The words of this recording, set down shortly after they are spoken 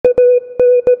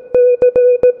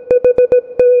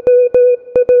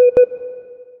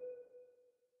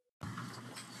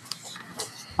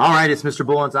All right, it's Mr.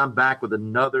 Bullens. I'm back with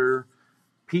another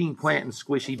Peeing Plant and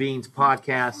Squishy Beans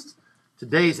podcast.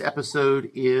 Today's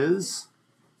episode is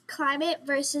Climate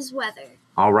versus weather.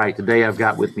 All right, today I've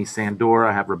got with me Sandora,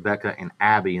 I have Rebecca and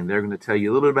Abby, and they're going to tell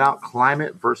you a little bit about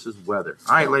climate versus weather.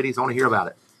 All right, ladies, I want to hear about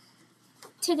it.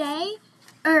 Today,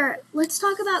 let's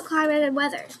talk about climate and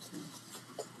weather.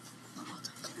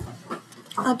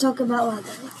 I'll talk about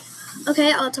weather.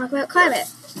 Okay, I'll talk about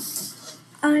climate.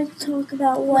 I talk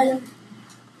about weather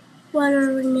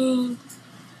remain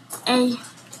a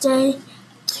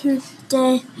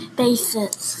day-to-day basis.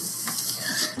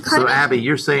 So, Abby,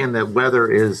 you're saying that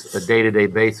weather is a day-to-day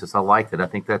basis. I like that. I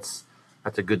think that's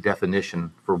a good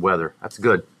definition for weather. That's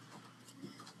good.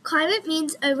 Climate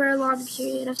means over a long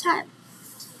period of time.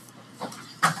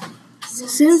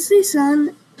 Since the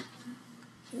sun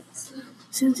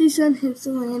hits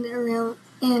the land around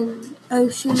and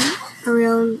ocean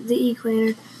around the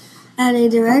equator at a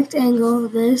direct angle,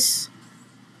 this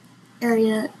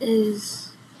area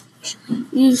is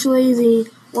usually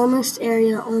the warmest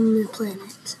area on the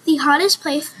planet. The hottest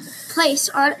place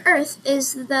on Earth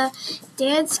is the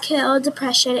Danakil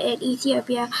Depression in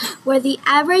Ethiopia, where the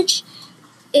average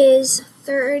is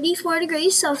 34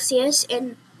 degrees Celsius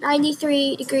and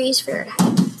 93 degrees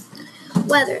Fahrenheit.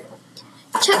 Weather.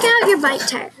 Check out your bike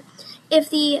tire. If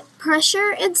the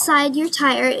pressure inside your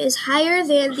tire is higher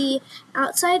than the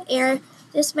outside air,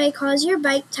 this may cause your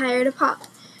bike tire to pop.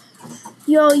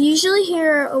 You'll usually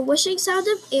hear a whooshing sound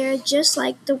of air just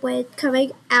like the wind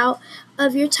coming out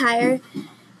of your tire.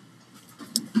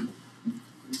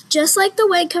 Just like the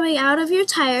wind coming out of your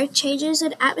tire, changes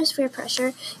in atmosphere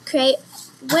pressure create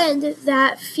wind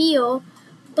that feel,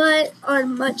 but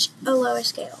on much a lower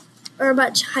scale, or a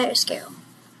much higher scale.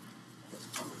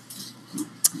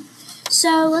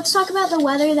 So let's talk about the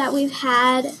weather that we've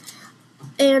had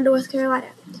in North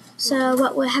Carolina. So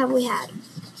what have we had?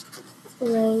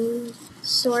 Rain.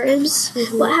 Storms.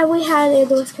 Mm-hmm. What have we had in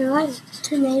North Carolina?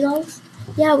 Tornadoes.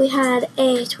 Yeah, we had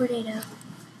a tornado.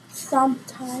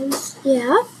 Sometimes.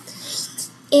 Yeah.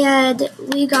 And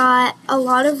we got a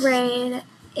lot of rain,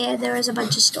 and there was a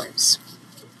bunch of storms.